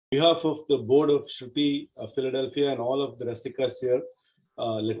behalf of the board of Shruti Philadelphia and all of the Rasikas here,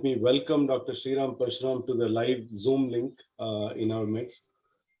 let me welcome Dr. Sriram Parasuram to the live Zoom link in our midst.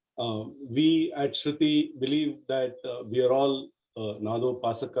 We at Shruti believe that we are all Nado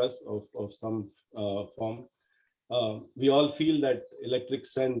Pasakas of some form. We all feel that electric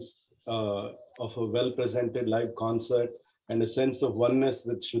sense of a well-presented live concert and a sense of oneness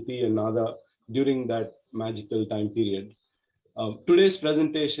with Shruti and Nada during that magical time period. Today's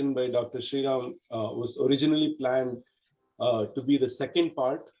presentation by Dr. Sriram was originally planned to be the second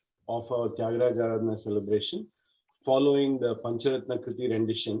part of our Tyagaraja Aradhana celebration, following the Pancharatna Kriti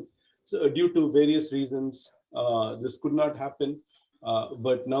rendition. So due to various reasons, this could not happen,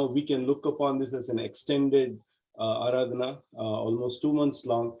 but now we can look upon this as an extended Aradhana, almost 2 months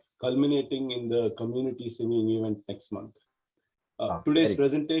long, culminating in the community singing event next month. Today's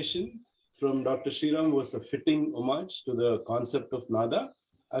presentation from Dr. Sriram was a fitting homage to the concept of Nada,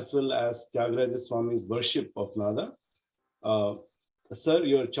 as well as Tyagaraja Swami's worship of Nada. Sir,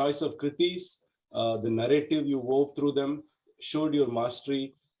 your choice of kritis, the narrative you wove through them, showed your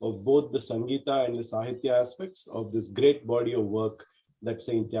mastery of both the Sangita and the Sahitya aspects of this great body of work that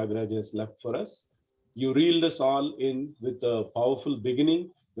Saint Tyagaraja has left for us. You reeled us all in with a powerful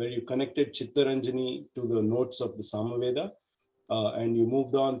beginning where you connected Chittaranjani to the notes of the Samaveda, and you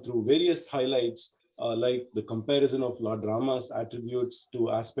moved on through various highlights like the comparison of Lord Rama's attributes to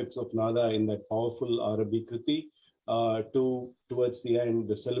aspects of Nada in that powerful Arabic Kriti, towards the end,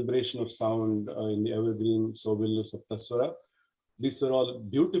 the celebration of sound in the evergreen Sobillu Saptaswara. These were all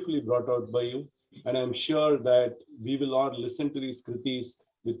beautifully brought out by you, and I'm sure that we will all listen to these kritis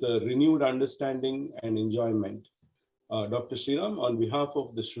with a renewed understanding and enjoyment. Dr. Sriram, on behalf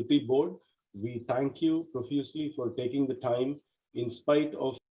of the Shruti board, we thank you profusely for taking the time in spite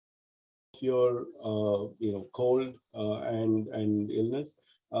of your cold and illness,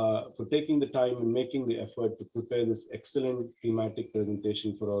 for taking the time and making the effort to prepare this excellent thematic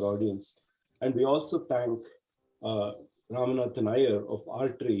presentation for our audience. And we also thank Ramanathan Iyer of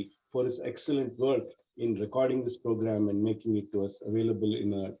Artery for his excellent work in recording this program and making it to us available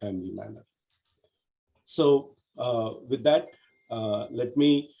in a timely manner. So with that, let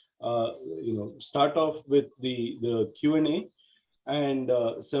me start off with the Q&A. And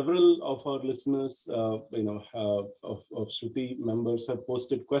several of our listeners, of Shruti members have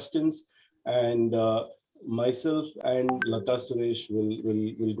posted questions, and myself and Lata Suresh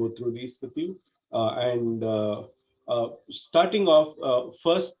will go through these with you. Starting off,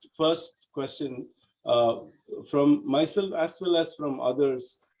 first question from myself as well as from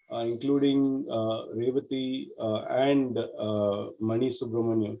others, including Revati and Mani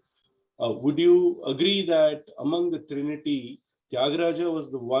Subramaniam. Would you agree that among the Trinity, Tyagaraja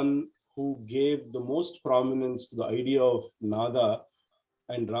was the one who gave the most prominence to the idea of Nada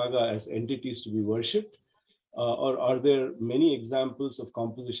and Raga as entities to be worshipped? Or are there many examples of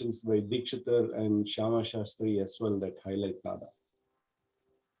compositions by Dikshitar and Shyama Shastri as well that highlight Nada?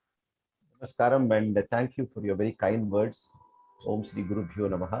 Namaskaram, and thank you for your very kind words. Om Shri Guru Bhyo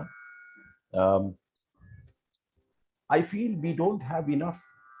Namaha. I feel we don't have enough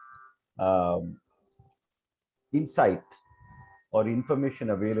insight or information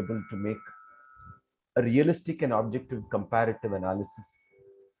available to make a realistic and objective comparative analysis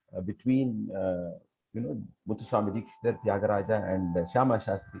between Muthuswami Dikshitar, Tyagaraja, and Shyama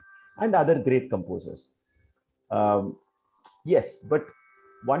Shastri and other great composers. Yes, but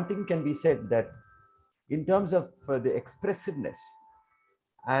one thing can be said that in terms of the expressiveness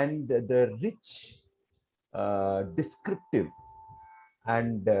and the rich descriptive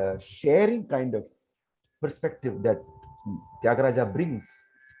and sharing kind of perspective that Tyagaraja brings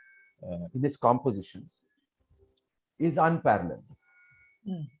in his compositions is unparalleled.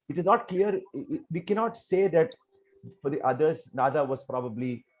 It is not clear, we cannot say that for the others, Nada was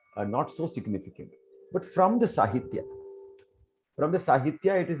probably not so significant. But from the Sahitya,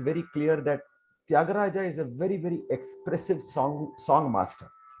 it is very clear that Tyagaraja is a very, very expressive song master,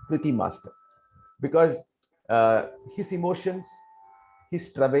 Kriti master, because his emotions,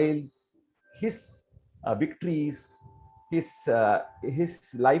 his travails, his victories,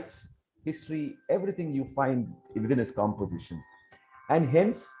 his life history, everything you find within his compositions. And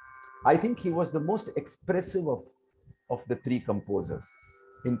hence, I think he was the most expressive of the three composers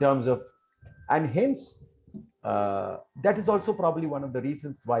in terms of, and hence, that is also probably one of the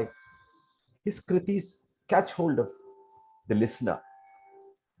reasons why his kritis catch hold of the listener,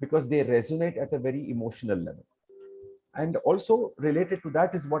 because they resonate at a very emotional level. And also related to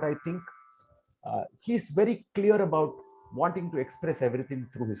that is what I think he's very clear about wanting to express everything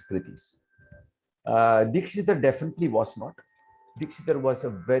through his kritis. Dikshitar definitely was not. Dikshitar was a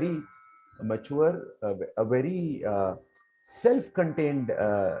very mature, a very self-contained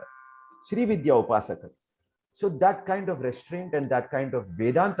Sri Vidya Upasaka. So that kind of restraint and that kind of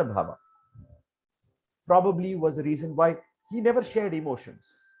Vedanta Bhava probably was the reason why he never shared emotions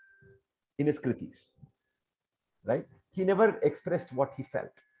in his kritis, right? He never expressed what he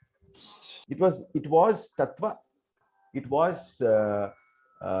felt. It was tattva, it was the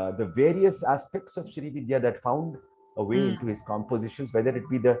various aspects of Sri Vidya that found a way into his compositions, whether it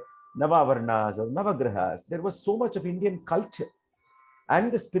be the Navavarnas or Navagrahas. There was so much of Indian culture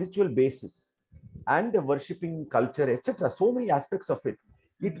and the spiritual basis and the worshipping culture, etc. So many aspects of it.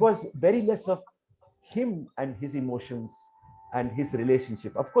 It was very less of him and his emotions and his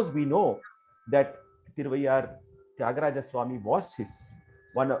relationship. Of course, we know that Tiruvayar Tyagaraja Swami was his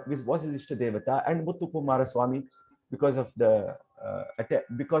his Ishta Devata, and Muthukumara Swami, because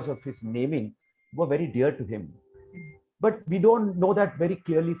of his naming, were very dear to him. But we don't know that very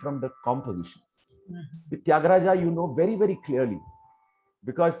clearly from the compositions. With Tyagaraja, you know very, very clearly,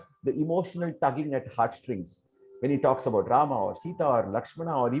 because the emotional tugging at heartstrings, when he talks about Rama or Sita or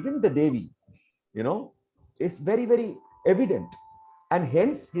Lakshmana or even the Devi, is very, very evident. And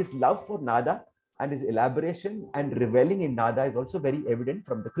hence his love for Nada and his elaboration and reveling in Nada is also very evident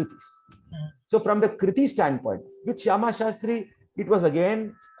from the Kritis. So from the Kriti standpoint, with Shyama Shastri, it was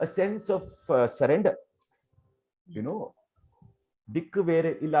again a sense of surrender. Dikku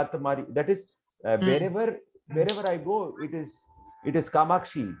vere illatamari. That is, wherever I go, it is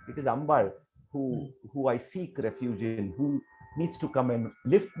Kamakshi, it is Ambal who I seek refuge in, who needs to come and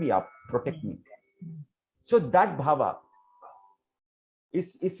lift me up, protect me. So that bhava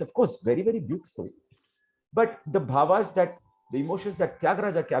is of course very, very beautiful. But the bhavas the emotions that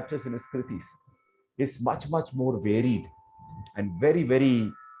Tyagaraja captures in his kritis is much, much more varied and very, very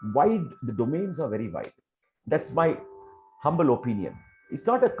wide. The domains are very wide. That's my humble opinion. It's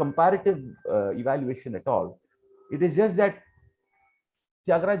not a comparative evaluation at all. It is just that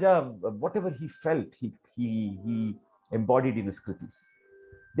Tyagaraja, whatever he felt, he embodied in his kritis.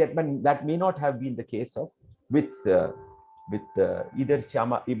 That may not have been the case with either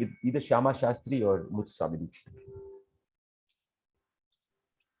Shyama Shastri or Muthuswami Dikshit.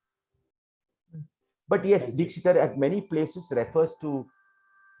 But yes, Dikshitar at many places refers to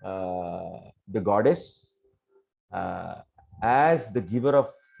the goddess as the giver of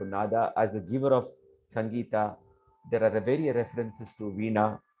Nada, as the giver of Sangeeta. There are various references to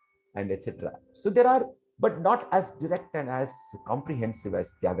Veena and etc. So there are, but not as direct and as comprehensive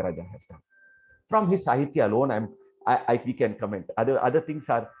as Tyagaraja has done. From his Sahitya alone, we can comment. Other things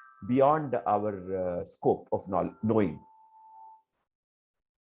are beyond our scope of knowing.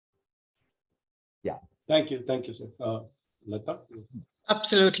 Yeah. Thank you, sir. Lata?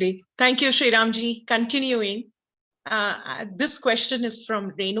 Absolutely. Thank you, Sriramji. Continuing. This question is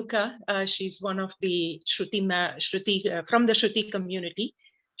from Renuka. She's one of the Shruti from the Shruti community.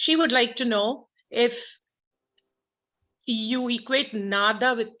 She would like to know if you equate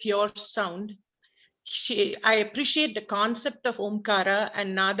Nada with pure sound. I appreciate the concept of Omkara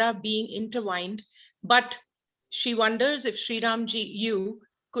and Nada being intertwined, but she wonders if Sriramji, you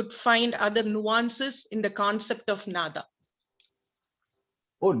could find other nuances in the concept of Nada.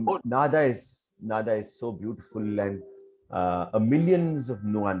 Oh, Nada is so beautiful, and millions of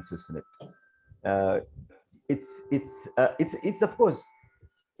nuances in it. It's of course,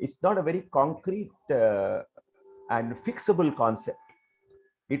 it's not a very concrete and fixable concept.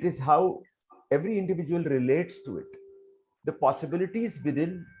 It is how every individual relates to it. The possibilities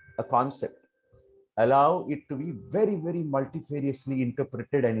within a concept allow it to be very, very multifariously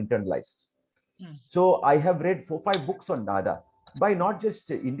interpreted and internalized. So I have read 4-5 books on Nada by not just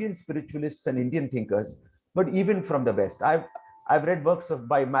Indian spiritualists and Indian thinkers, but even from the West. I've read works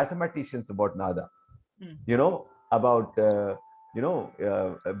by mathematicians about Nada, about whether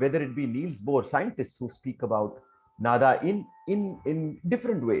it be Niels Bohr, scientists who speak about Nada in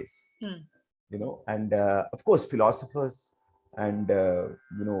different ways, and of course philosophers and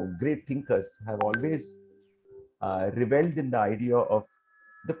great thinkers have always reveled in the idea of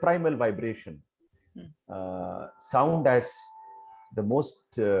the primal vibration, sound as the most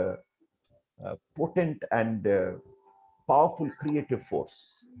potent and powerful creative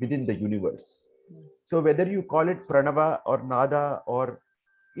force within the universe. So whether you call it pranava or nada or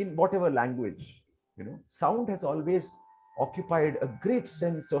in whatever language, sound has always occupied a great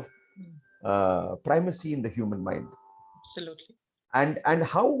sense of primacy in the human mind. Absolutely. And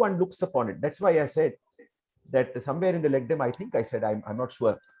how one looks upon it. That's why I said that somewhere in the Legdem, I think I said, I'm not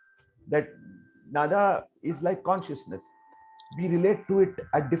sure, that nada is like consciousness. We relate to it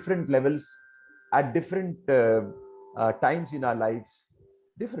at different levels, at different times in our lives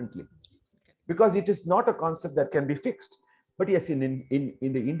differently, because it is not a concept that can be fixed. But yes, in the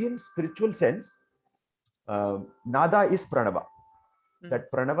Indian spiritual sense, nada is pranava.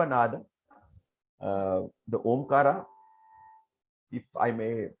 That pranava nada, the omkara, if I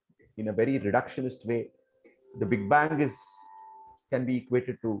may, in a very reductionist way, the Big Bang can be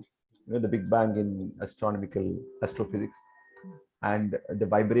equated to, the Big Bang in astronomical astrophysics, and the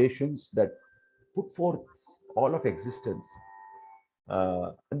vibrations that put forth all of existence,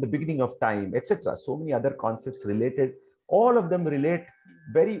 and the beginning of time, etc. So many other concepts related. All of them relate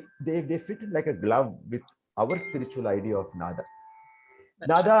they fit in like a glove with our spiritual idea of nada.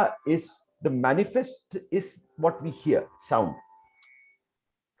 Nada is the manifest, is what we hear, sound.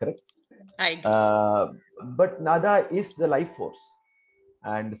 Correct? But nada is the life force.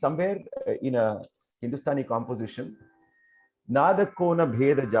 And somewhere in a Hindustani composition, nada ko na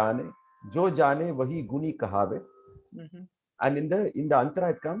bhed jane, jo jane vahi guni kahave. And in the antara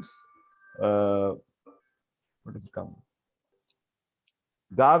it comes, what does it come?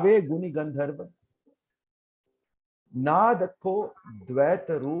 Gave guni gandharva, नाद को द्वैत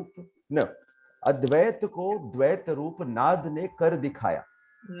रूप न अद्वैत को द्वैत रूप नाद ने कर दिखाया.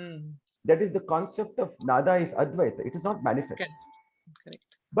 That is the concept of nada is advaita. It is not manifest. Correct.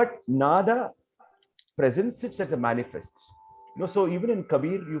 But nada presents it as a manifest. So even in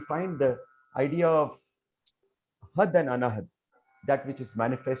Kabir, you find the idea of had and anahad, that which is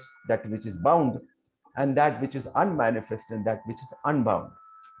manifest, that which is bound, and that which is unmanifest, and that which is unbound.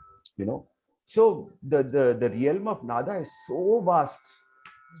 So the realm of nada is so vast,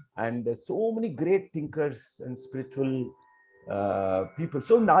 and so many great thinkers and spiritual people.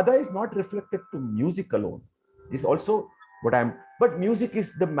 So nada is not reflected to music alone. It's also but music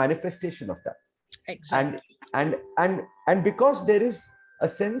is the manifestation of that. Exactly. And because there is a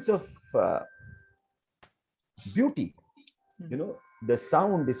sense of beauty, the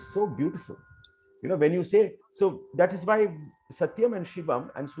sound is so beautiful. When you say, so that is why Satyam and Shivam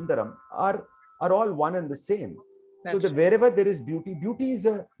and Sundaram are all one and the same. That's so wherever there is beauty, beauty is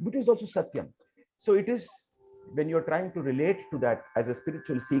also Satyam. So it is, when you're trying to relate to that as a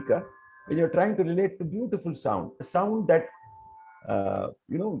spiritual seeker, when you're trying to relate to beautiful sound, a sound that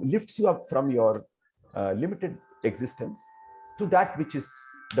lifts you up from your limited existence to that which is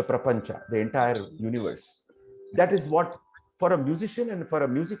the prapancha, the entire universe. That is what, for a musician and for a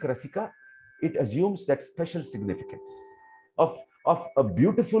music rasika, it assumes that special significance of a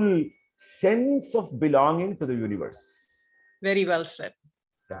beautiful sense of belonging to the universe. Very well said.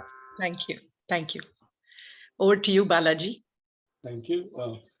 Yeah. Thank you. Thank you. Over to you, Balaji. Thank you.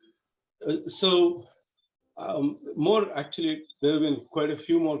 Actually, there have been quite a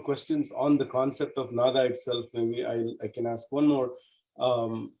few more questions on the concept of nada itself. Maybe I can ask one more.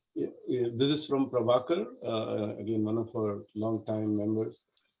 This is from Prabhakar, again, one of our long-time members.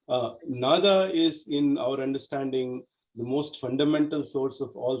 Nada is, in our understanding, the most fundamental source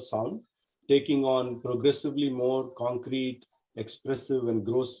of all sound, taking on progressively more concrete, expressive, and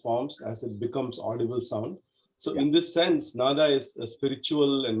gross forms as it becomes audible sound. So in this sense, nada is a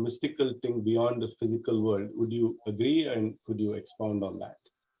spiritual and mystical thing beyond the physical world. Would you agree, and could you expound on that?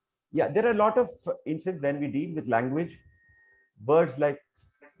 Yeah, there are a lot of instances when we deal with language, words like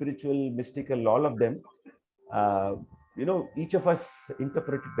spiritual, mystical, all of them, each of us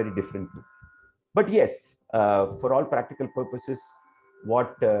interpret it very differently. But yes, for all practical purposes,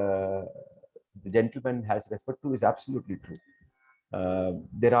 what the gentleman has referred to is absolutely true.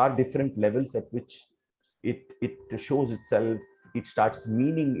 There are different levels at which it shows itself. It starts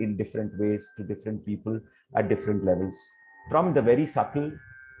meaning in different ways to different people at different levels, from the very subtle,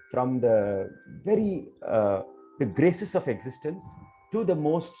 from the very the graces of existence to the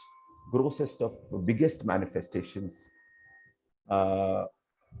most grossest of biggest manifestations.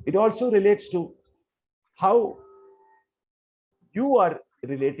 It also relates to how you are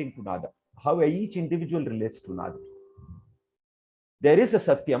relating to nada, how each individual relates to nada. There is a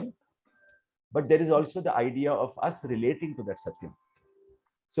satyam, but there is also the idea of us relating to that satyam.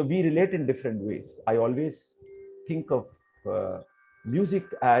 So we relate in different ways. I always think of music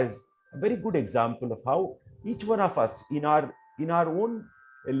as a very good example of how each one of us, in our own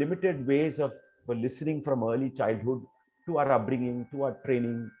limited ways of listening from early childhood to our upbringing, to our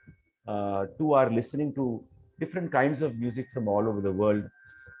training, to our listening to different kinds of music from all over the world,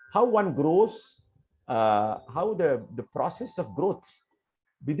 how one grows, how the process of growth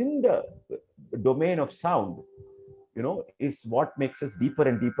within the domain of sound, is what makes us deeper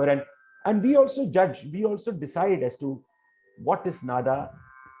and deeper. And we also judge, we also decide as to what is nada.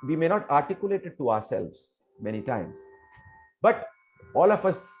 We may not articulate it to ourselves many times, but all of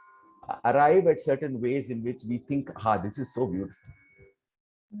us arrive at certain ways in which we think, ah, this is so beautiful,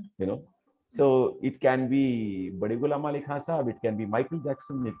 you know. So it can be Badi Ghulam Ali Khan Sahab, it can be Michael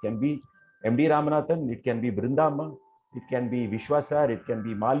Jackson, it can be M.D. Ramanathan, it can be Brindama, it can be Vishwa sir, it can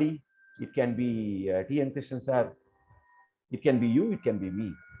be Mali, it can be T.N. Krishnan sir, it can be you, it can be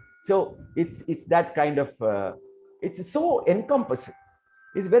me. So it's that kind of, it's so encompassing.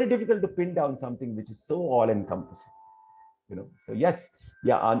 It's very difficult to pin down something which is so all encompassing, you know. So yes,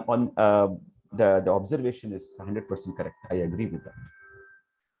 yeah, on the observation is 100% correct. I agree with that.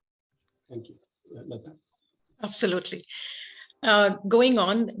 Thank you. Lata? Absolutely. Going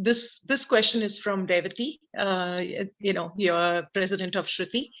on, this question is from Revati, your president of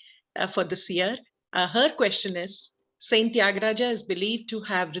Shruti for this year. Her question is, Saint Tyagaraja is believed to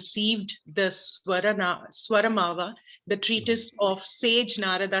have received the Swaramava, the treatise of sage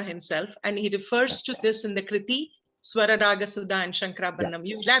Narada himself, and he refers to this in the Kriti, Swararaga Sudha and Shankarabharanam.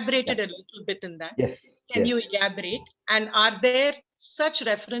 You elaborated a little bit in that. Yes. Can you yes. elaborate? And are there such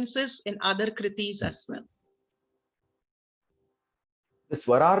references in other Kritis as well? The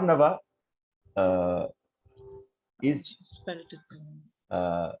Swararnava is,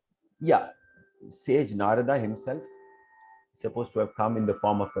 sage Narada himself supposed to have come in the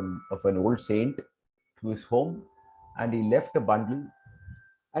form of an old saint to his home, and he left a bundle.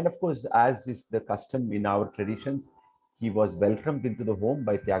 And of course, as is the custom in our traditions, he was welcomed into the home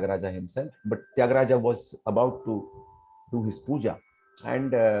by Tyagaraja himself. But Tyagaraja was about to do his puja,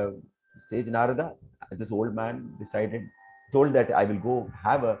 and sage Narada, this old man, told that I will go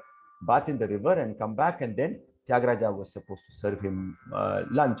have a bath in the river and come back, and then Tyagaraja was supposed to serve him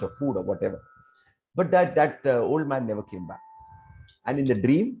lunch or food or whatever. But that old man never came back. And in the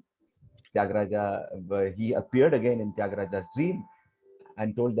dream, Tyagaraja, he appeared again in Tyagaraja's dream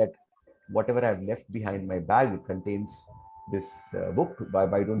and told that whatever I've left behind my bag contains this book.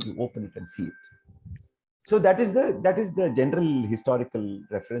 Why don't you open it and see it? So that is the general historical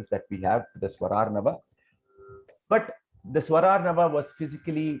reference that we have to the Swararnava. But the Swararnava was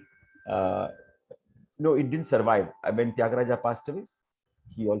physically, no, it didn't survive. When Tyagaraja passed away,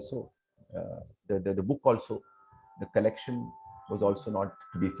 he also, the book also, the collection was also not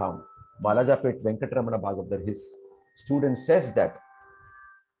to be found. Balajapet Venkatramana Bhagavatar, his student, says that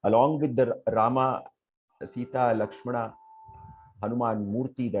along with the Rama, Sita, Lakshmana, Hanuman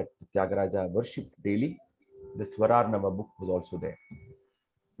Murti that Tyagaraja worshipped daily, the Swararnava book was also there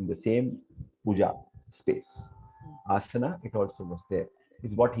in the same puja space. Asana, it also was there,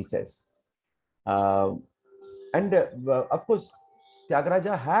 is what he says. And of course,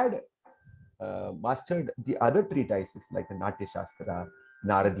 Tyagaraja had mastered the other treatises like the Natya Shastra,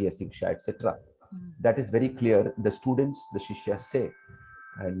 Naradiya Siksha, etc. That is very clear. The students, the Shishyas say.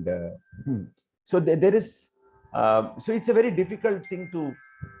 And so there is, so it's a very difficult thing to,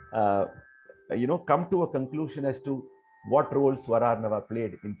 come to a conclusion as to what role Swararnava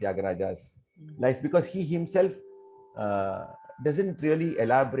played in Tyagaraja's life, because he himself doesn't really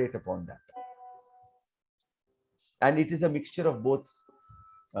elaborate upon that. And it is a mixture of both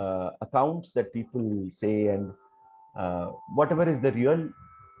accounts that people say and whatever is the real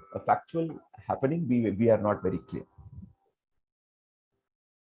factual happening, we are not very clear.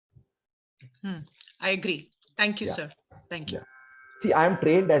 I agree. Thank you, sir. Thank you. See, I am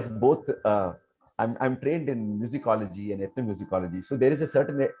trained as both. I'm trained in musicology and ethnomusicology, so there is a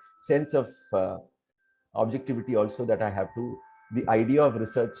certain sense of objectivity also that I have to. The idea of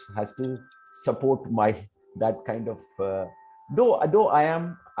research has to support that kind of. Though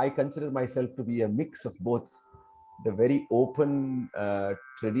I consider myself to be a mix of both, the very open,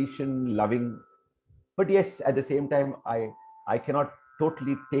 tradition-loving, but yes, at the same time, I cannot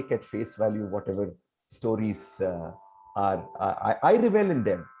totally take at face value whatever stories are. I revel in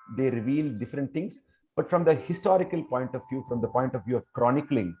them. They reveal different things, but from the historical point of view, from the point of view of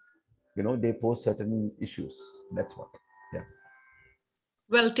chronicling, they pose certain issues. That's what. Yeah.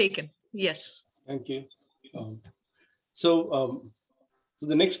 Well taken. Yes. Thank you. So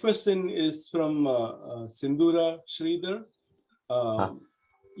the next question is from Sindhura Sridhar.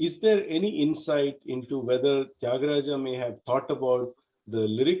 Is there any insight into whether Tyagaraja may have thought about the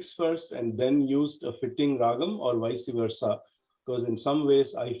lyrics first and then used a fitting ragam, or vice versa? Because in some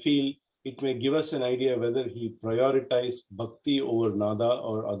ways, I feel it may give us an idea whether he prioritized bhakti over nada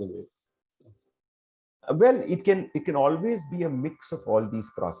or other way. Well, it can always be a mix of all these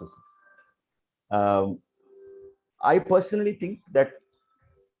processes. I personally think that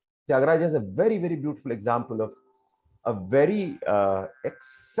Tyagaraja is a very, very beautiful example of a very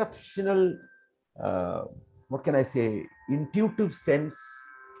exceptional, what can I say, intuitive sense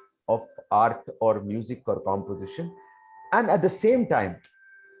of art or music or composition. And at the same time,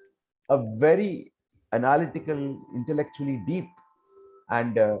 a very analytical, intellectually deep,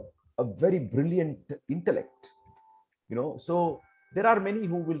 and a very brilliant intellect. So there are many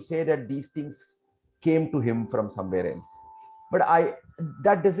who will say that these things came to him from somewhere else, but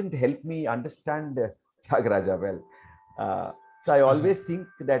that doesn't help me understand Tyagaraja well. So I always think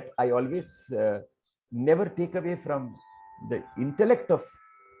that I always never take away from the intellect of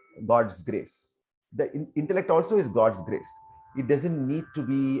God's grace. The intellect also is God's grace. It doesn't need to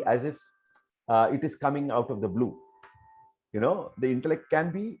be as if it is coming out of the blue. The intellect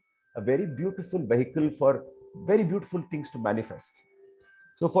can be a very beautiful vehicle for very beautiful things to manifest.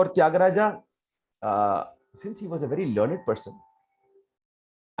 So for Tyagaraja, since he was a very learned person,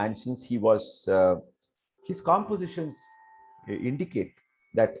 and since he was, his compositions indicate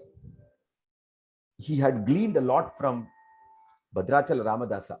that he had gleaned a lot from Bhadrachala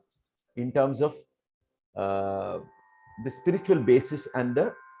Ramadasa in terms of the spiritual basis and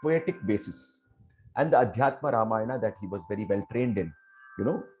the poetic basis, and the Adhyatma Ramayana that he was very well trained in.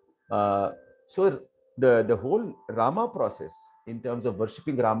 So the whole Rama process in terms of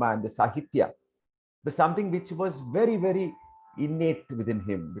worshipping Rama and the Sahitya was something which was very, very innate within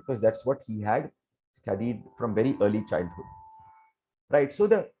him, because that's what he had studied from very early childhood, right? So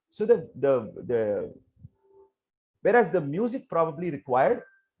whereas the music probably required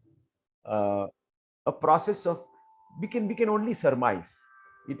a process of, we can only surmise.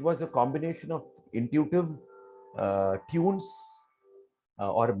 It was a combination of intuitive tunes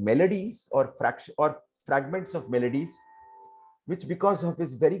or melodies or fragments of melodies, which, because of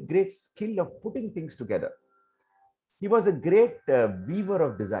his very great skill of putting things together, he was a great weaver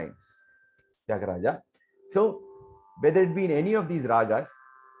of designs, Tyagaraja. So whether it be in any of these ragas,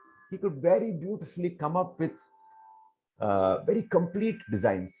 he could very beautifully come up with very complete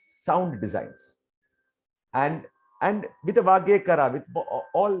designs, sound designs. And with the Vagyekara, with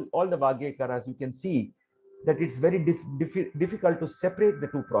all the Vagyekaras, you can see that it's very difficult to separate the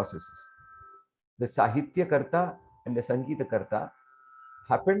two processes. The Sahitya Karta and the Sangeeta Karta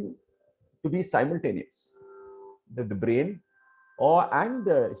happen to be simultaneous. The brain and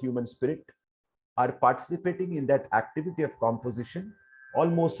the human spirit are participating in that activity of composition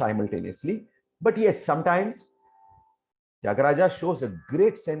almost simultaneously. But yes, sometimes Tyagaraja shows a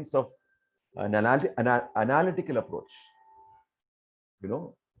great sense of an analytical approach.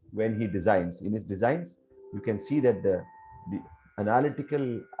 When he designs, in his designs, you can see that the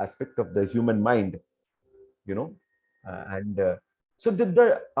analytical aspect of the human mind, so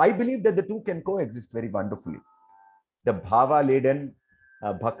I believe that the two can coexist very wonderfully. The bhava laden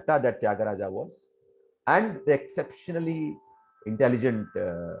bhakta that Tyagaraja was, and the exceptionally intelligent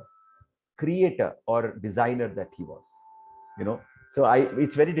creator or designer that he was. So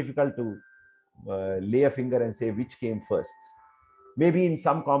it's very difficult to lay a finger and say which came first. Maybe in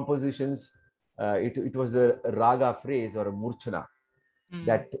some compositions it was a raga phrase or a murchana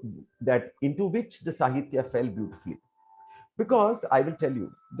that into which the Sahitya fell beautifully. Because I will tell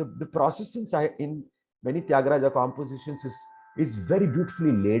you, the process in many Tyagaraja compositions is very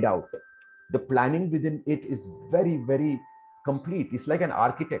beautifully laid out. The planning within it is very, very complete. It's like an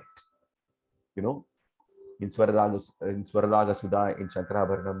architect, in Swararaga Sudha, in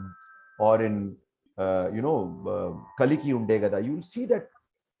Shankarabharanam, or in Kaliki Undegada. You will see that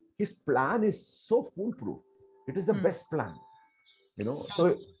his plan is so foolproof. It is the best plan.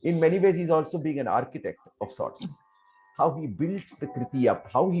 So in many ways, he's also being an architect of sorts. How he builds the kriti up,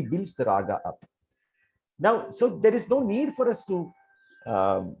 how he builds the raga up. Now, so there is no need for us to,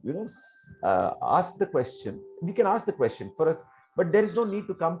 ask the question. We can ask the question for us, but there is no need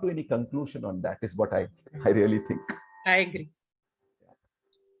to come to any conclusion on that, is what I really think. I agree.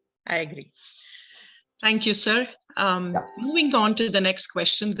 I agree. Thank you, sir. Moving on to the next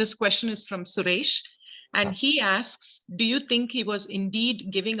question. This question is from Suresh. And he asks, do you think he was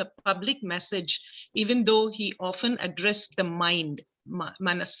indeed giving a public message, even though he often addressed the mind,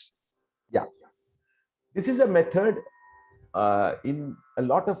 manas? Yeah. This is a method in a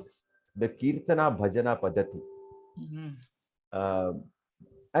lot of the Kirtana Bhajana Padati.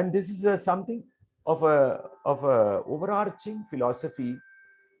 And this is something of a overarching philosophy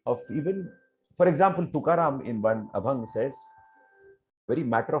of, even, for example, Tukaram in one Abhang says, very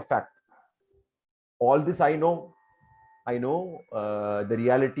matter of fact, all this I know the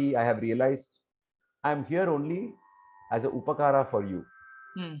reality. I have realized I am here only as a upakara for you.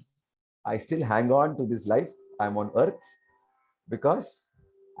 I still hang on to this life. I'm on earth because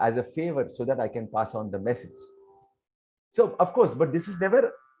as a favor, so that I can pass on the message. So of course, but this is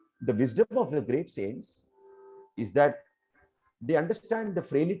never the wisdom of the great saints, is that they understand the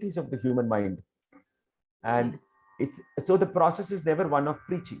frailties of the human mind. And it's so the process is never one of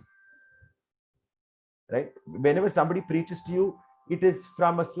preaching. right? Whenever somebody preaches to you, it is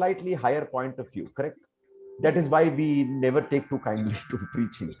from a slightly higher point of view, correct? That is why we never take too kindly to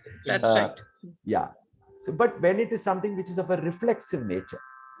preaching. That's right. Yeah. So, but when it is something which is of a reflexive nature,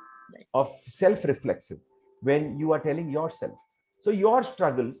 Right. of self-reflexive, when you are telling yourself, so your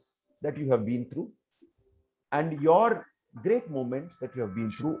struggles that you have been through and your great moments that you have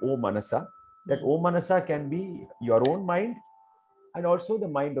been through, O Manasa, that O Manasa can be your own mind and also the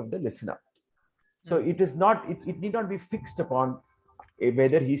mind of the listener. So it is not, it need not be fixed upon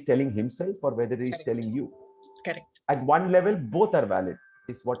whether he's telling himself or whether he's Correct. telling you. Correct. At one level, both are valid,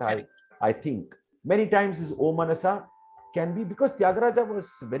 is what I think. Many times his O Manasa can be, because Tyagaraja was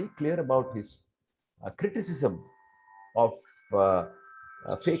very clear about his criticism of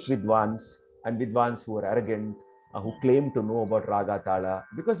fake vidwans and vidwans who were arrogant, who claim to know about Raga Tala,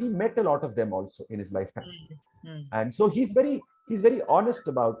 because he met a lot of them also in his lifetime. And so he's very honest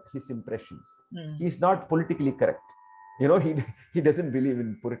about his impressions. He's not politically correct. You know, he doesn't believe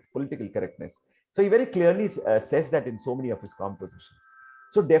in political correctness. So he very clearly says that in so many of his compositions.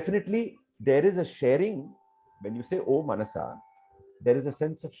 So definitely there is a sharing. When you say "O Manasa," there is a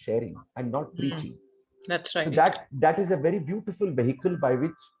sense of sharing and not preaching. That's right. So that is a very beautiful vehicle by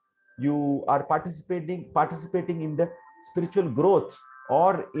which you are participating in the spiritual growth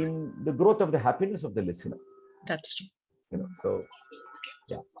or in the growth of the happiness of the listener. That's true. You know, so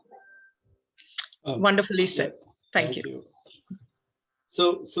yeah. Wonderfully said. Thank you.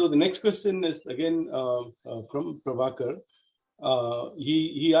 So the next question is again from Prabhakar.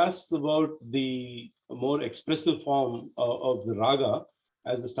 He asks about the more expressive form of the raga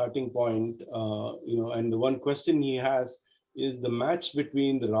as a starting point. You know, and the one question he has is the match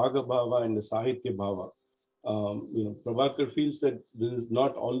between the raga bhava and the sahitya bhava. You know, Prabhakar feels that this is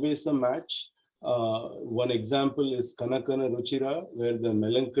not always a match. One example is Kanakana Ruchira, where the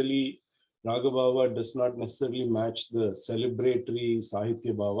melancholy raga bhava does not necessarily match the celebratory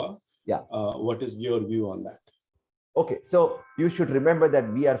sahitya bhava. Yeah. What is your view on that? Okay, so you should remember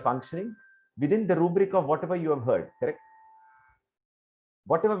that we are functioning within the rubric of whatever you have heard, correct?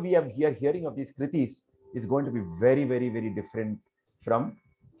 Whatever we are hearing of these kritis is going to be very, very, very different from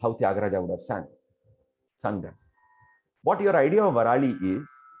how Tyagaraja would have sung them. What your idea of Varali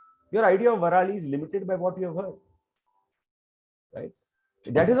is limited by what you have heard, right?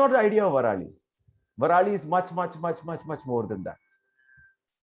 That is not the idea of Varali. Varali is much, much, much, much, much more than that.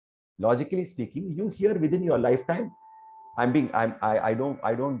 Logically speaking, you hear within your lifetime. I'm being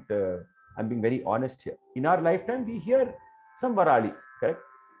very honest here. In our lifetime, we hear some Varali, correct?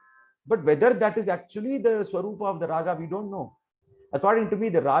 But whether that is actually the Swarupa of the Raga, we don't know. According to me,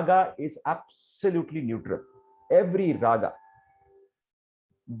 the Raga is absolutely neutral. Every Raga.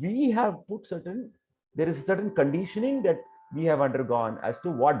 We have put there is a certain conditioning that we have undergone as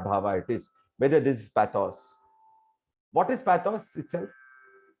to what bhava it is, whether this is pathos. What is pathos itself?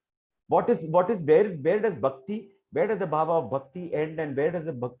 Where does bhakti, where does the bhava of bhakti end and where does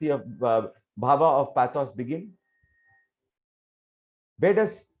the bhakti of bhava of pathos begin? Where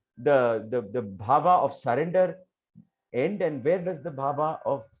does the bhava of surrender end and where does the bhava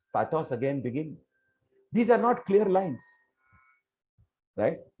of pathos again begin? These are not clear lines,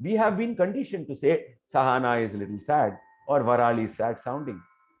 right? We have been conditioned to say Sahana is a little sad or Varali is sad sounding.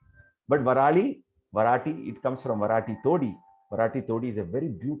 But Varati, it comes from Varati Todi. Varati Todi is a very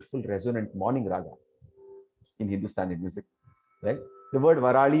beautiful resonant morning raga in Hindustani music, right? The word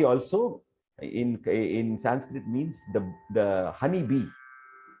Varali also in Sanskrit means the honey bee.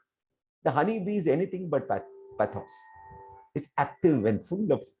 The honey bee is anything but pathos. It's active and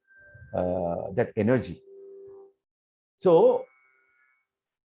full of that energy. So,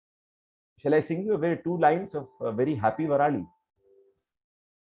 shall I sing you two lines of a very happy Varali?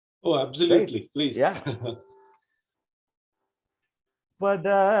 Oh, absolutely. Right? Please. Yeah.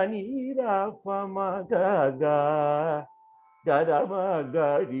 Padani ra pamagaga gadama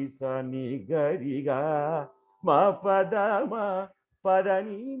gari sani gari ga ma padama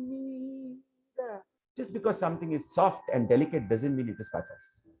padani. Just because something is soft and delicate doesn't mean it is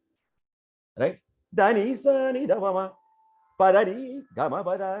pathos, right? Dani sani davama padani gama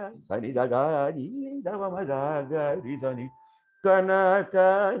pada sani dagani davama gari sani kana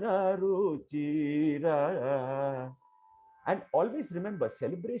kana ruchira. And always remember,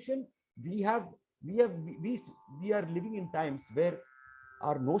 celebration, we are living in times where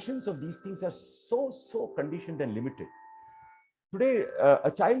our notions of these things are so conditioned and limited. Today, a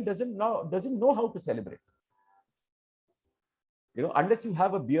child doesn't know how to celebrate. You know, unless you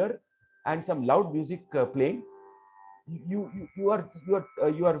have a beer and some loud music playing, you are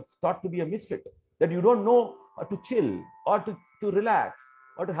thought to be a misfit. That you don't know how to chill or to relax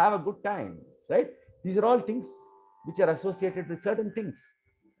or to have a good time, right? These are all things which are associated with certain things,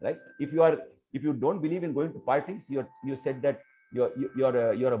 right? If you don't believe in going to parties, you said that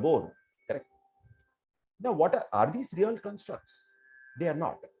you're a bore, correct? Now, what are these real constructs? They are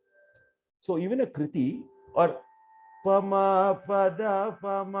not. So even a kriti or pama pada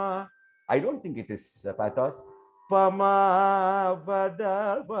pama, I don't think it is pathos. Pama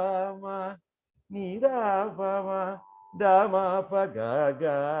pada pama nida pama dama paga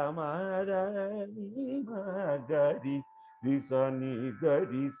gama da ni ma gari risa ni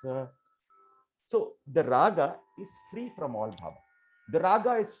garisa. So the raga is free from all bhava. The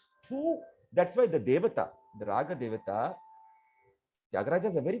raga is true. That's why the devata, the raga devata, Tyagaraja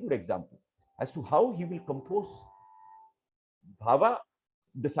is a very good example as to how he will compose bhava.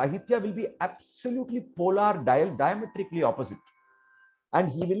 The sahitya will be absolutely polar, diametrically opposite, and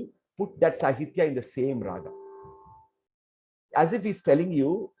he will put that sahitya in the same raga, as if he's telling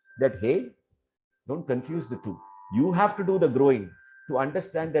you that, hey, don't confuse the two. You have to do the growing to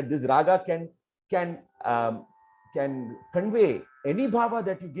understand that this raga can convey any bhava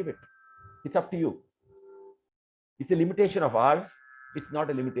that you give it. It's up to you. It's a limitation of ours. It's not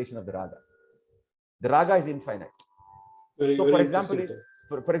a limitation of the raga. The raga is infinite. So,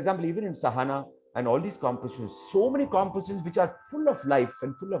 for example, even in Sahana and all these compositions, so many compositions which are full of life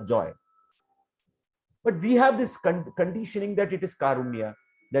and full of joy. But we have this conditioning that it is karunya,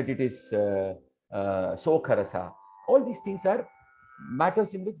 that it is sokharasa. All these things are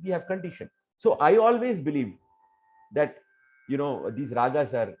matters in which we have conditioned. So I always believe that, these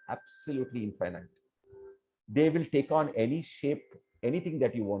ragas are absolutely infinite. They will take on any shape, anything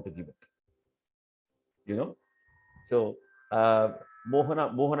that you want to give it. So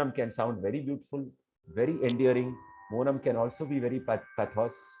Mohanam can sound very beautiful, very endearing. Mohanam can also be very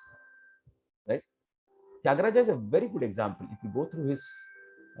pathos, right? Tyagaraja is a very good example. If you go through his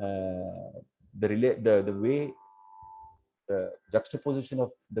the way the juxtaposition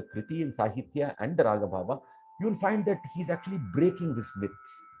of the kriti in sahitya and the raga bhava, you will find that he's actually breaking this myth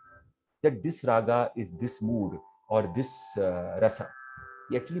that this raga is this mood or this rasa.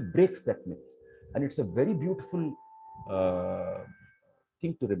 He actually breaks that myth, and it's a very beautiful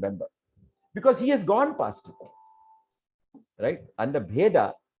thing to remember, because he has gone past it, right? And the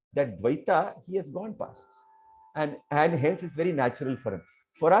bheda, that dvaita, he has gone past, and hence it's very natural for him.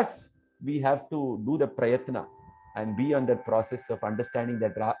 For us, we have to do the prayatna and be on that process of understanding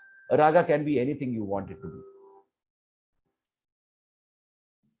that raga can be anything you want it to be.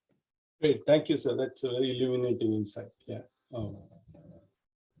 Great, thank you, sir. That's a very illuminating insight. Yeah.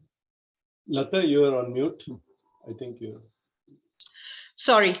 Lata, you are on mute. I think you're.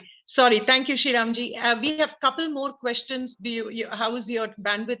 Sorry. Thank you, Sriramji. We have a couple more questions. How is your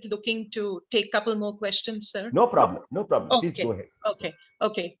bandwidth looking to take a couple more questions, sir? No problem. Okay. Please go ahead.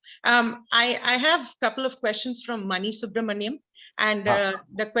 Okay. I have a couple of questions from Mani Subramaniam. And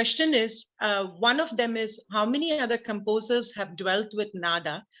the question is, one of them is, how many other composers have dwelt with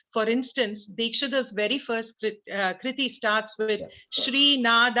Nada? For instance, Dikshita's very first kriti starts with Shri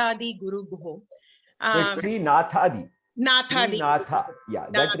Nadadi Guru Guho. It's Sri Nathadi. Nathadi. Natha. Yeah,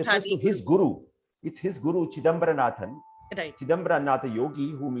 that refers to his guru. It's his guru, Chidambaranathan. Right. Chidambaranatha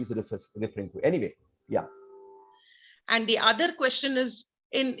Yogi, whom he's referring to. Anyway, yeah. And the other question is,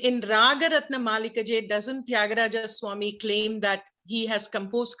 in Ragaratna Malikaje, doesn't Tyagaraja Swami claim that he has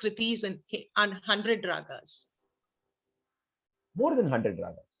composed kritis on 100 ragas? More than 100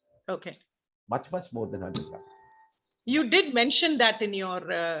 ragas. Okay. Much more than 100 ragas. You did mention that in your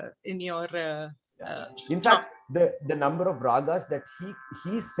in fact, the number of ragas that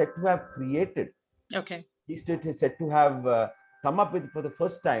he's said to have created, okay, he's said to have come up with for the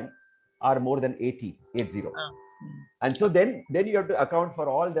first time, are more than 80. And so then you have to account for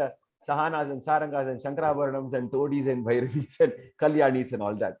all the sahanas and sarangas and shankarabharanams and todis and bhairavis and kalyanis and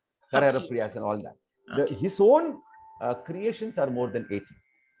all that, kararapriyas and all that. Okay. His own creations are more than 80.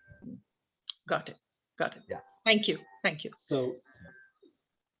 Got it. Yeah. Thank you. So,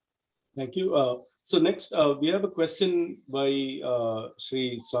 thank you. So next, we have a question by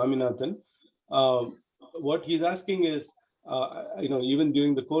Sri Swaminathan. What he's asking is, even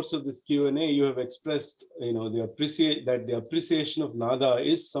during the course of this Q&A, you have expressed, the appreciation of Nada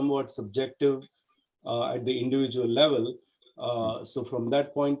is somewhat subjective at the individual level. So from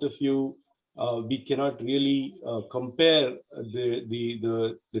that point of view, we cannot really compare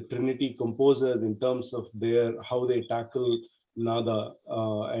the Trinity composers in terms of how they tackle Nada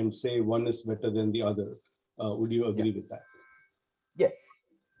and say one is better than the other. Would you agree with that? Yes.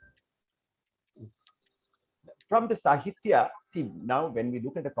 From the Sahitya, see, now when we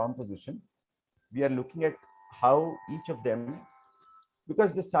look at a composition, we are looking at how each of them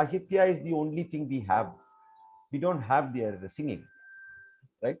because the Sahitya is the only thing we have. We don't have their singing,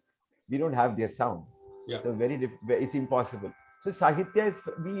 right? We don't have their sound. Yeah. So it's impossible. So Sahitya is,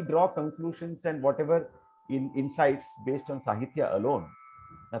 we draw conclusions and whatever insights based on Sahitya alone,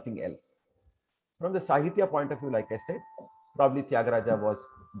 nothing else. From the Sahitya point of view, like I said, probably Tyagaraja was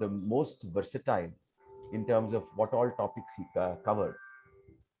the most versatile in terms of what all topics he covered.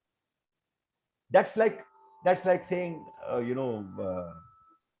 That's like saying,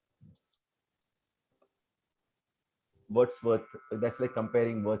 Wordsworth. That's like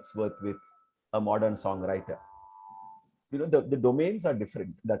comparing Wordsworth with a modern songwriter. The domains are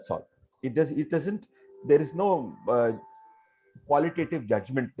different. That's all. It doesn't. There is no qualitative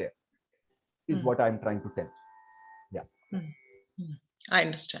judgment there. Is what I'm trying to tell. Yeah. I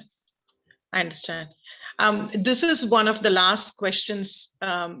understand. This is one of the last questions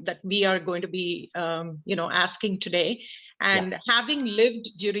that we are going to be, asking today. And having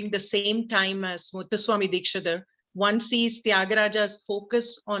lived during the same time as Muthuswami Dikshidhar, one sees Tyagaraja's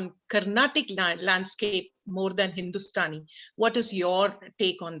focus on Carnatic landscape more than Hindustani. What is your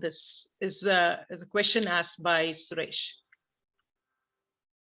take on this? Is a question asked by Suresh.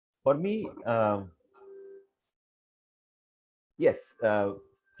 For me, yes.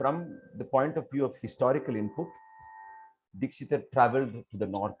 From the point of view of historical input, Dikshidhar traveled to the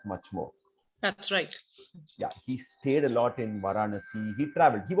north much more. That's right. Yeah, he stayed a lot in Varanasi. He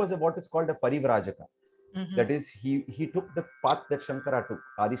traveled. He was what is called a Parivrajaka. That is, he took the path that Shankara took,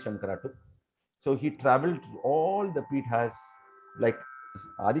 Adi Shankara took. So he traveled all the Pithas, like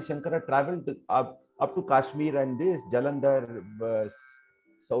Adi Shankara traveled up to Kashmir and this, Jalandhar,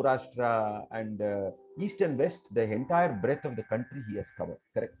 Saurashtra, and east and west, the entire breadth of the country he has covered,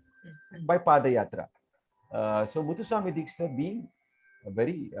 correct? By Padayatra. So Muthuswami Dikshidhar, being a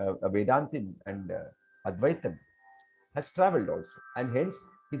very Vedantin and Advaitan, has traveled also. And hence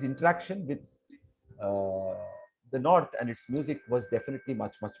his interaction with the north and its music was definitely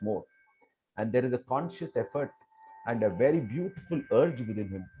much, much more. And there is a conscious effort and a very beautiful urge within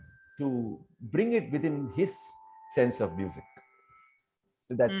him to bring it within his sense of music.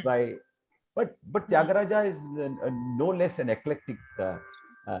 So that's why, but Tyagaraja is no less an eclectic,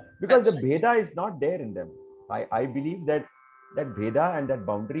 because the Bheda is not there in them. I believe that Bheda and that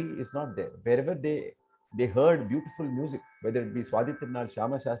boundary is not there. Wherever they heard beautiful music, whether it be Swadhi Tirunal,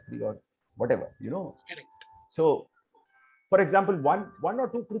 Shama Shastri, or whatever, Correct. So, for example, one or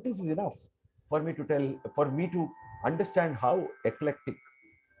two krutis is enough for me to understand how eclectic.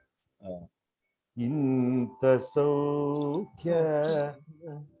 Inta saukya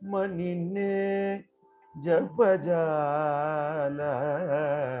manine japajala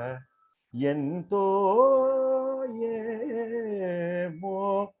yento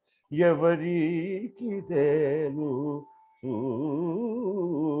yemo yavariki telu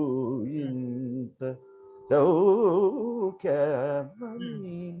inta saukya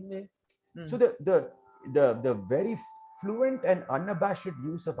manine. So the very fluent and unabashed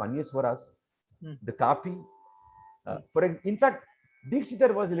use of Anyaswaras, the Kapi. In fact,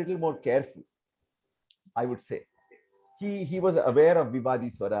 Dikshidhar was a little more careful, I would say. He was aware of Vivadi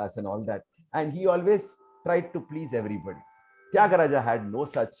Swaras and all that, and he always tried to please everybody. Tyagaraja had no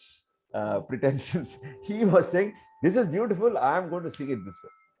such pretensions. He was saying, this is beautiful, I am going to sing it this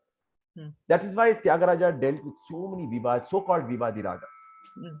way. That is why Tyagaraja dealt with so many so-called Vivadi ragas.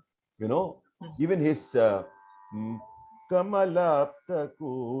 Even his Kamalapta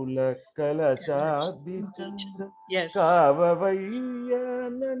Kula Kalashadi Chandra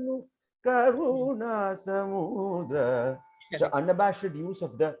Kavavayananu Karuna Samudra. The unabashed use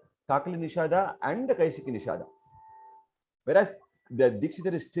of the Kakali Nishada and the Kaisiki Nishada. Whereas the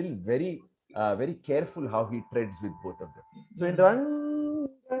Dikshidhar is still very, very careful how he treads with both of them. So in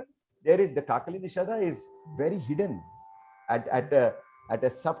Ranga, there is the Kakali Nishada is very hidden at a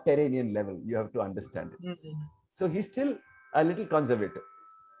subterranean level. You have to understand it. So he's still a little conservative.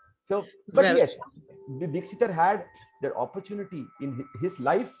 So, but yes, the Dikshidhar had the opportunity in his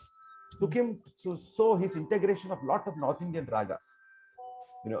life, took him to show his integration of lot of North Indian ragas,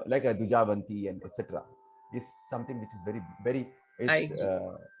 like a Dujavanti and etc. is something which is very, very,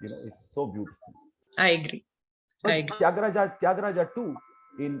 is so beautiful. I agree. But Tyagaraja too,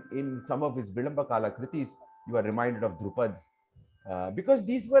 in some of his Vilamba Kala Kritis, you are reminded of Drupad, because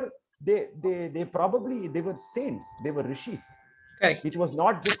these were they were saints, they were rishis. Correct. It was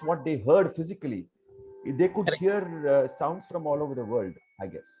not just what they heard physically; they could hear sounds from all over the world, I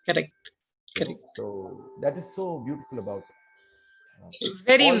guess. Correct. So that is so beautiful about.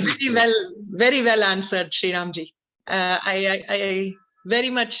 Very well answered, Sriramji. I very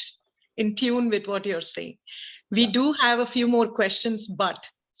much in tune with what you're saying. We do have a few more questions, but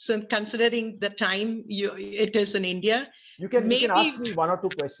so considering the time it is in India, you can ask maybe me 1 or 2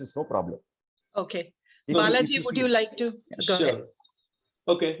 questions, no problem. okay. If Balaji, you would feel- you like to go ahead? Sure.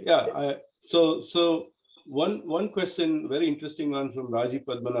 Okay. Yeah. So one question, very interesting one from Raji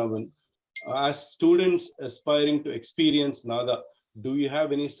Padmanabhan. As students aspiring to experience Nada, do you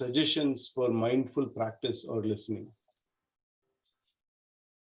have any suggestions for mindful practice or listening?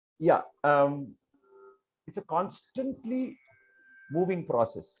 Yeah, it's a constantly moving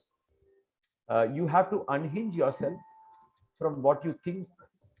process. You have to unhinge yourself from what you think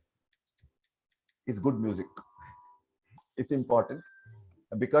is good music. It's important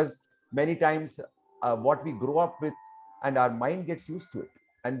because many times what we grow up with and our mind gets used to it,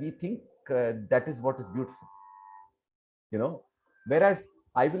 and we think that is what is beautiful, you know. Whereas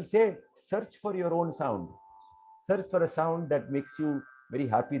I will say, search for your own sound. Search for a sound that makes you very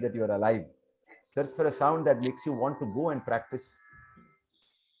happy that you are alive. Search for a sound that makes you want to go and practice.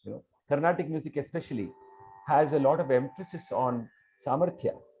 You know, Carnatic music especially has a lot of emphasis on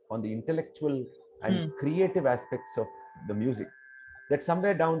samarthya, on the intellectual and creative aspects of the music. That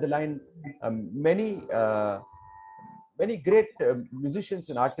somewhere down the line, many great musicians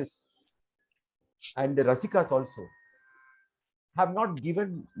and artists and the rasikas also have not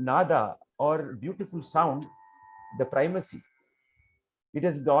given nada or beautiful sound the primacy. It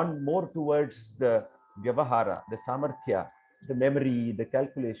has gone more towards the vyavahara, the samarthya, the memory, the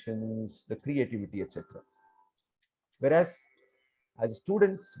calculations, the creativity, etc. Whereas as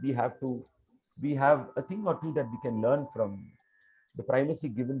students, we have a thing or two that we can learn from the primacy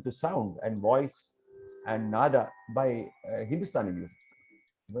given to sound and voice and nada by Hindustani music,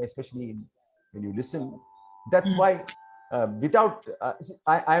 especially when you listen. That's why without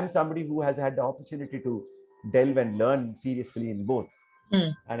I am somebody who has had the opportunity to delve and learn seriously in both,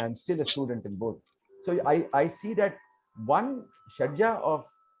 and I'm still a student in both. So I see that one shadja of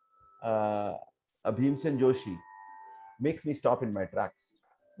Bhimsen Joshi makes me stop in my tracks,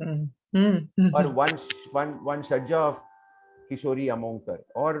 or one shadja of Kishori Amonkar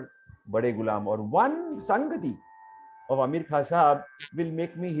or Bade Gulam, or one Sangati of Amir Khan Sahab will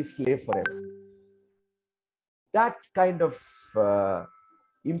make me his slave forever. That kind of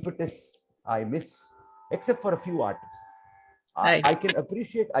impetus I miss, except for a few artists. I can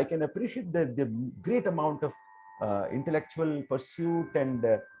appreciate the great amount of intellectual pursuit and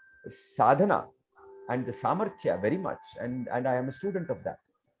sadhana and the samarthya very much, and I am a student of that.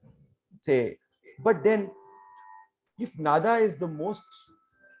 Say, but then if nada is the most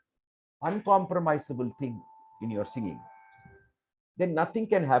uncompromisable thing in your singing, then nothing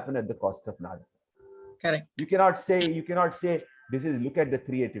can happen at the cost of nada. Correct. You cannot say this is, look at the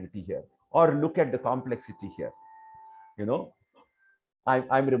creativity here or look at the complexity here. You know,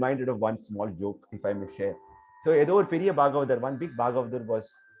 I'm reminded of one small joke, if I may share. So Edor Periya Bhagavatar, one big Bhagavatar, was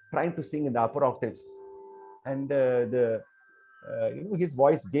trying to sing in the upper octaves, and his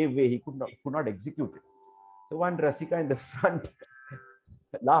voice gave way. He could not execute it. So one Rasika in the front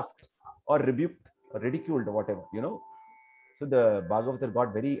laughed or rebuked or ridiculed or whatever, So the Bhagavatar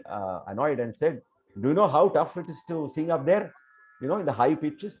got very annoyed and said, "Do you know how tough it is to sing up there, in the high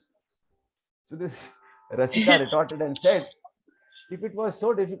pitches?" So this Rasika retorted and said, "If it was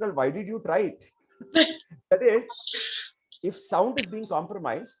so difficult, why did you try it?" That is, if sound is being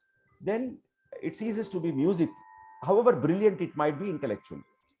compromised, then it ceases to be music, however brilliant it might be intellectually.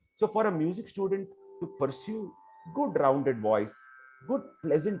 So for a music student to pursue good rounded voice, good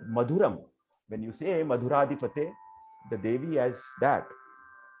pleasant madhuram, when you say Madhuradipate, the Devi as that,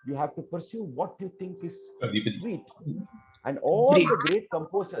 you have to pursue what you think is sweet. And all the great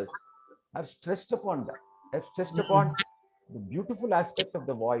composers have stressed upon that, have stressed upon the beautiful aspect of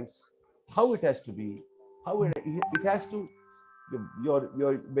the voice, how it has to be, how it has to,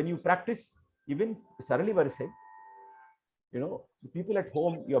 when you practice, even Sarali Varse, the people at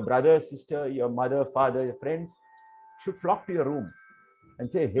home, your brother, sister, your mother, father, your friends should flock to your room and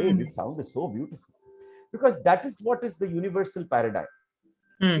say, "Hey, this sound is so beautiful." Because that is what is the universal paradigm.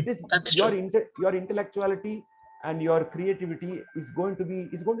 It is your intellectuality and your creativity is going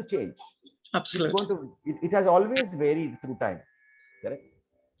to change. Absolutely. It has always varied through time. Correct?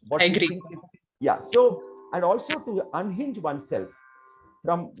 What I you agree. think is, yeah. So, and also to unhinge oneself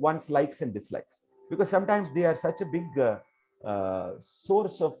from one's likes and dislikes, because sometimes they are such a big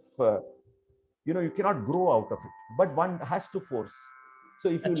source of, you cannot grow out of it, but one has to force. So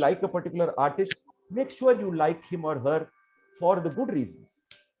if you like a particular artist, make sure you like him or her for the good reasons.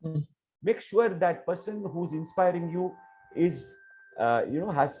 Make sure that person who's inspiring you is,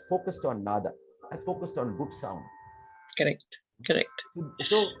 has focused on nada, has focused on good sound. Correct. Correct.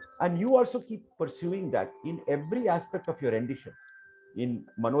 So, and you also keep pursuing that in every aspect of your rendition, in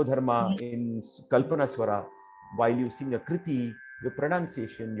Manodharma, in Kalpana Swara, while you sing a Kriti, your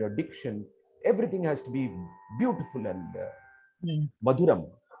pronunciation, your diction, everything has to be beautiful and Madhuram,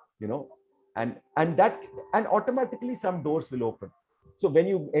 you know, and automatically some doors will open. So when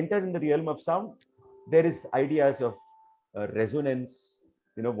you enter in the realm of sound, there is ideas of resonance,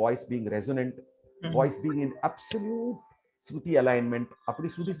 you know, voice being resonant, voice being in absolute Shruti alignment, அப்படி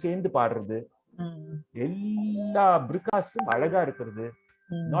ஸ்ருதி சேர்ந்து பாடுறது, எல்லா பிரிகாஸும் அழகா இருக்கிறது,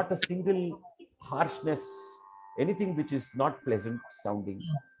 not a single harshness, anything which is not pleasant sounding,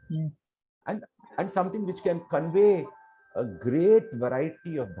 and something which can convey a great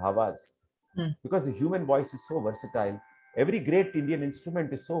variety of bhavas, because the human voice is so versatile. Every great Indian instrument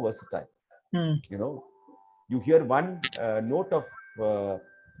is so versatile. You know, you hear one note of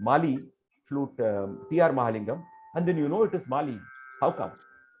Mali flute, T.R. Mahalingam, and then you know it is Mali. How come?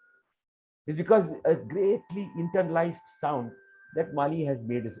 It's because a greatly internalized sound that Mali has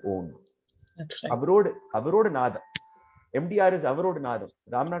made his own. That's right. Avarod Nadam. MDR is Avarod Nadam.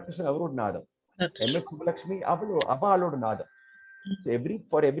 Ramnath Krishnan Avarod Nadam. MS Subbalakshmi Abalod Nadam. So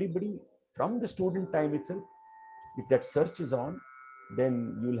for everybody, from the student time itself, if that search is on, then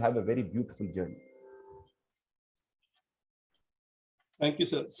you'll have a very beautiful journey. Thank you,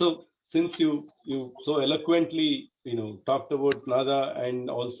 sir. So since you so eloquently, you know, talked about Nada and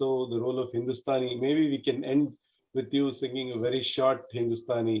also the role of Hindustani, maybe we can end with you singing a very short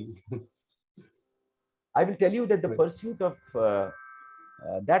Hindustani. I will tell you that the pursuit of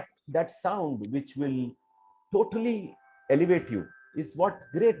that sound which will totally elevate you is what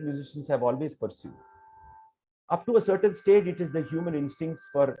great musicians have always pursued. Up to a certain stage, it is the human instincts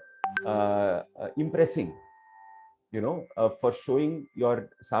for impressing, you know, for showing your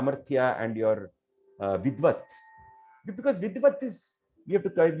samarthya and your vidvat. Because vidvat is, we have to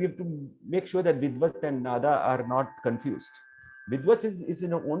make sure that vidvat and nada are not confused. Vidvat is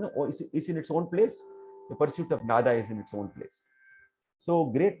in its own place. The pursuit of nada is in its own place. So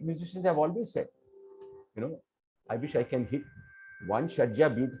great musicians have always said, you know, I wish I can hit one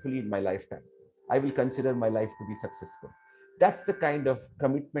shadja beautifully in my lifetime. I will consider my life to be successful. That's the kind of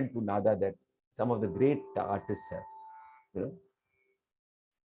commitment to nada that some of the great artists have. You know,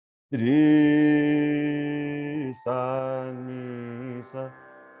 Re, sa, ni, sa.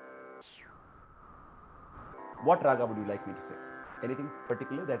 What raga would you like me to say? Anything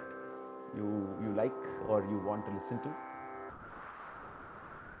particular that you like or you want to listen to?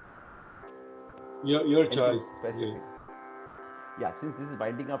 Your choice. Specific. Yeah, since this is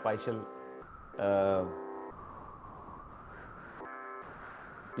winding up, I shall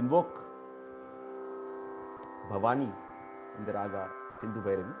invoke Bhavani in the raga Hindu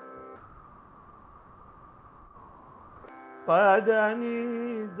Bhairavi.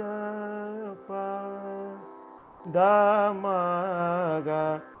 Padani da pa da ma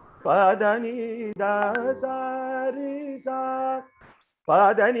ga padani da sa ri sa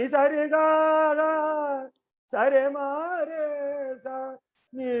padani sa re ga ga sa re ma re sa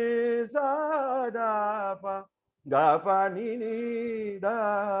ni sa da pa ga pa ni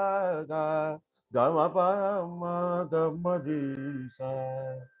da ga ga ma pa ma ga ma ri sa.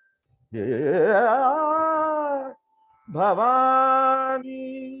 Yeah.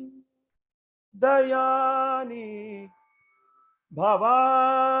 Bhavani Dayani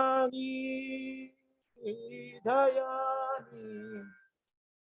Bhavani Dayani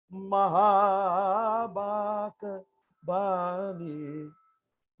Mahabak Bani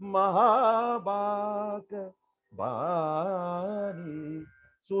Mahabak Bani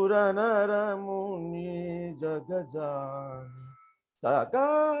Suranara Muni Jagajani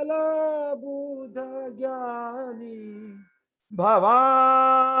Sakala Buddha Gyani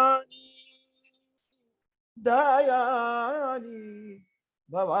Bhavani Dayani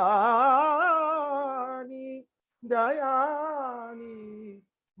Bhavani Dayani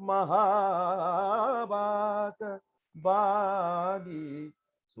Mahabhata Bani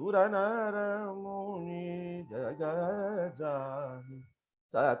Suranara Muni Jagajani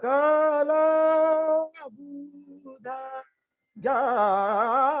Sakala Buddha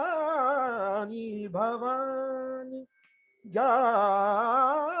Jani Bhavani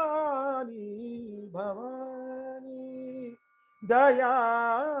Jani Bhavani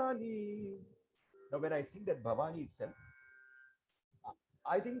Dayani. Now when I sing that Bhavani itself,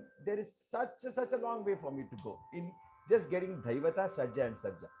 I think there is such a long way for me to go in just getting Dhaivata, Shajja and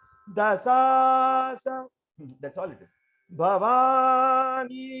Sajja. Dasasa, that's all it is.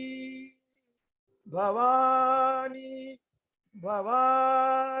 Bhavani, Bhavani,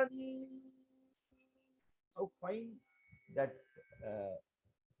 Bhavani. How fine that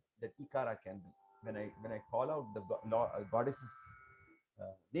that Ikara candle. When I call out the goddess's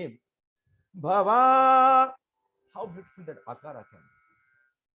name, Bhava, how beautiful that Akara can be.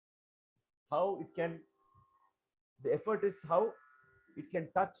 How it can, the effort is how it can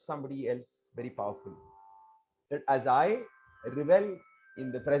touch somebody else very powerfully. That as I revel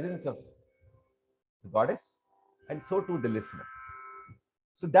in the presence of the goddess, and so too the listener.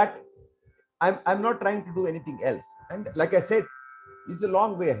 So that I'm not trying to do anything else. And like I said, it's a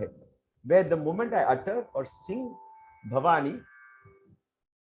long way ahead, where the moment I utter or sing Bhavani,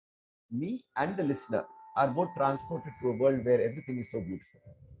 me and the listener are both transported to a world where everything is so beautiful.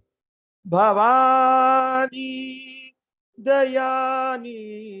 Bhavani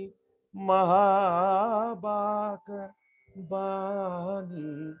Dayani Mahabaka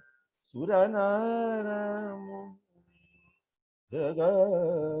Bani Suranaramu Jagajani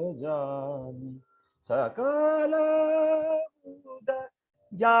Sakala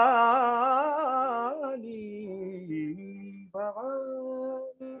Jani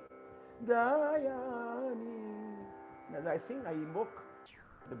Bhavani Dayani. As I sing, I invoke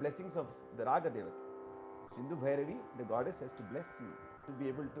the blessings of the Raga Devata. Hindu Bhairavi, the goddess, has to bless me to be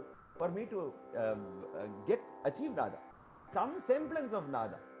able to, for me to achieve Nada, some semblance of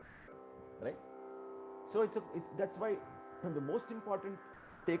Nada, right? So that's why the most important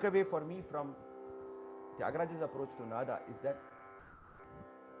takeaway for me from Tyagaraja's approach to Nada is that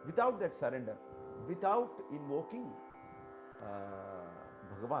without that surrender, without invoking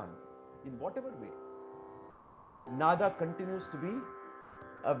Bhagavan in whatever way, Nada continues to be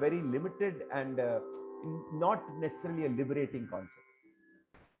a very limited and not necessarily a liberating concept.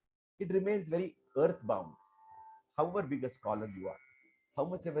 It remains very earthbound. However big a scholar you are, how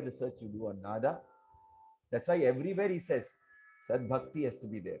much ever research you do on Nada, that's why everywhere he says Sad Bhakti has to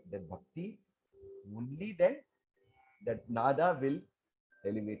be there. That Bhakti, only then that Nada will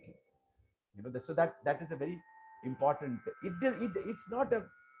elevate you. You know, so that is a very important. It's not a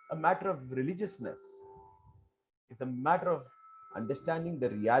matter of religiousness. It's a matter of understanding the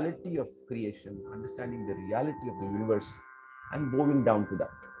reality of creation, understanding the reality of the universe, and moving down to that.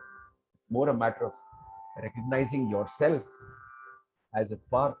 It's more a matter of recognizing yourself as a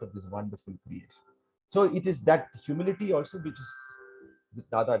part of this wonderful creation. So it is that humility also which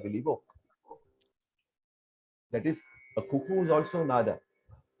Nada will evoke. That is, a cuckoo is also Nada.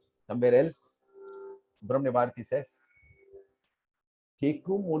 Somewhere else, Subramanya Bharati says,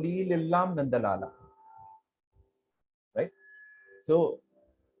 Keku molilillam nandalala. Right? So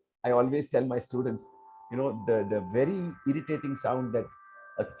I always tell my students, you know, the very irritating sound that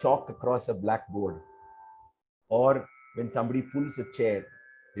a chalk across a blackboard, or when somebody pulls a chair,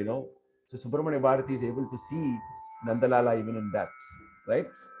 you know. So Subramanya Bharati is able to see Nandalala even in that, right?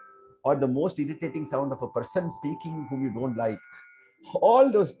 Or the most irritating sound of a person speaking whom you don't like. All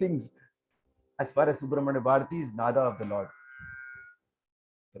those things, as far as Subramanya Bharati is Nada of the Lord.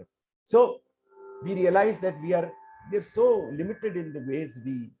 Correct. So we realize that we are so limited in the ways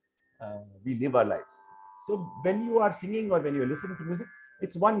we live our lives. So when you are singing or when you are listening to music,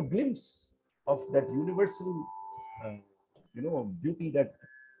 it's one glimpse of that universal, you know, beauty that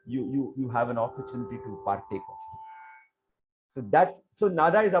you have an opportunity to partake of. So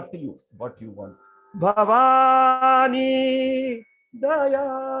Nada is up to you, what you want. Bhavani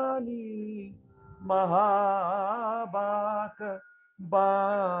Dayani Mahabaka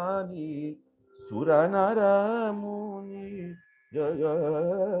Bani Suranaramuni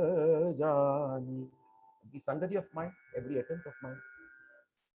Jagajani. The Sangati of mind, every attempt of mind,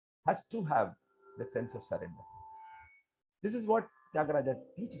 has to have that sense of surrender. This is what Tyagaraja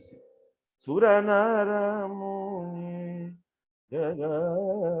teaches you. Suranaramuni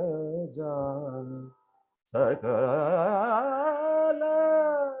Jagajani Sakala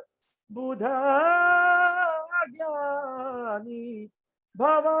Buddha Jnani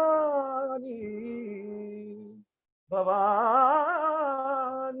Bhavani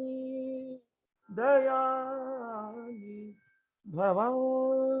Bhavani Dayani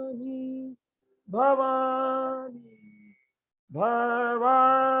Bhavani Bhavani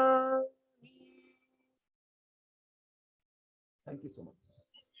Bhavani. Thank you so much.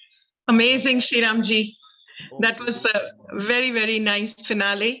 Amazing, Sriramji. That was a very, very nice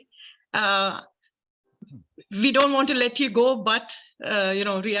finale. We don't want to let you go, but you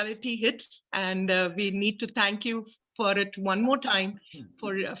know, reality hits, and we need to thank you for it one more time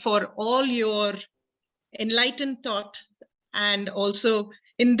for all your enlightened thought, and also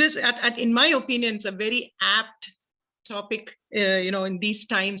in this, in my opinion, it's a very apt topic, you know, in these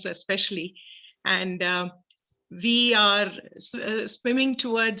times especially, and we are swimming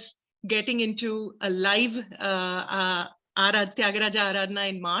towards getting into a live Tyagaraja Aradhana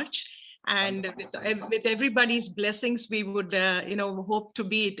in March. And with everybody's blessings, we would, hope to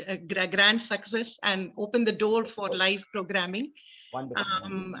be a grand success and open the door for live programming. Wonderful.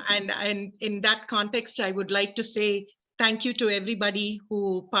 And in that context, I would like to say thank you to everybody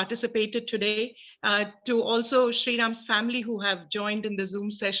who participated today, to also Sriram's family who have joined in the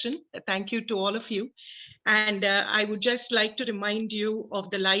Zoom session. Thank you to all of you. And I would just like to remind you of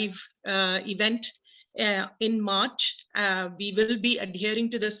the live event in March. We will be adhering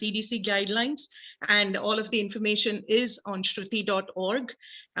to the CDC guidelines, and all of the information is on shruti.org.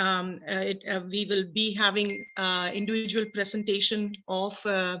 We will be having individual presentation of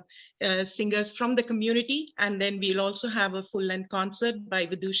singers from the community, and then we'll also have a full-length concert by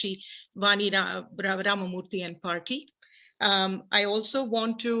Vidushi Vani Ramamurthy and party. I also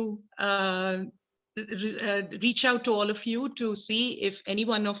want to reach out to all of you to see if any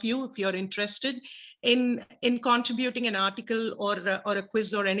one of you, if you're interested in contributing an article or a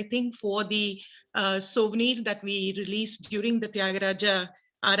quiz or anything for the souvenir that we released during the Tyagaraja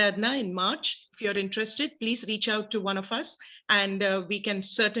Aradhana in March. If you're interested, please reach out to one of us, and we can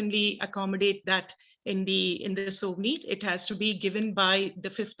certainly accommodate that in the souvenir. It has to be given by the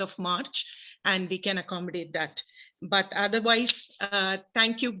 5th of March, and we can accommodate that. But otherwise,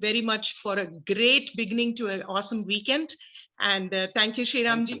 thank you very much for a great beginning to an awesome weekend. And thank you,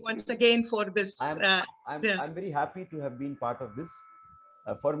 Sriramji, once again for this. I'm very happy to have been part of this.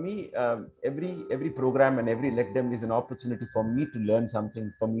 For me, every program and every LECDEM is an opportunity for me to learn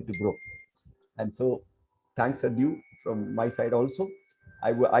something, for me to grow. And so thanks are due from my side also.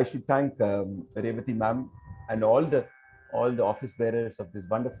 I should thank Revati ma'am and all the office bearers of this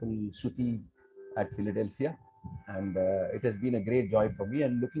wonderful Shruti at Philadelphia. And it has been a great joy for me,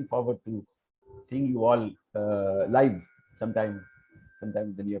 and looking forward to seeing you all live sometime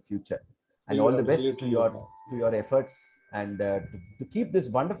in the near future. And all the best to your efforts, and to keep this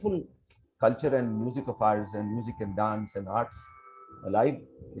wonderful culture and music of ours, and music and dance and arts alive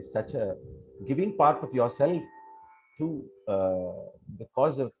is such a giving part of yourself to the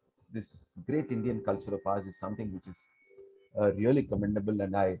cause of this great Indian culture of ours is something which is really commendable,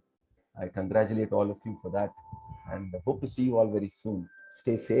 and I congratulate all of you for that, and hope to see you all very soon.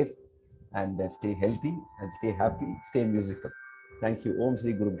 Stay safe and stay healthy and stay happy, stay musical. Thank you. Om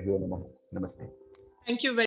Shri Guru Bhyo Namaha. Namaste. Thank you very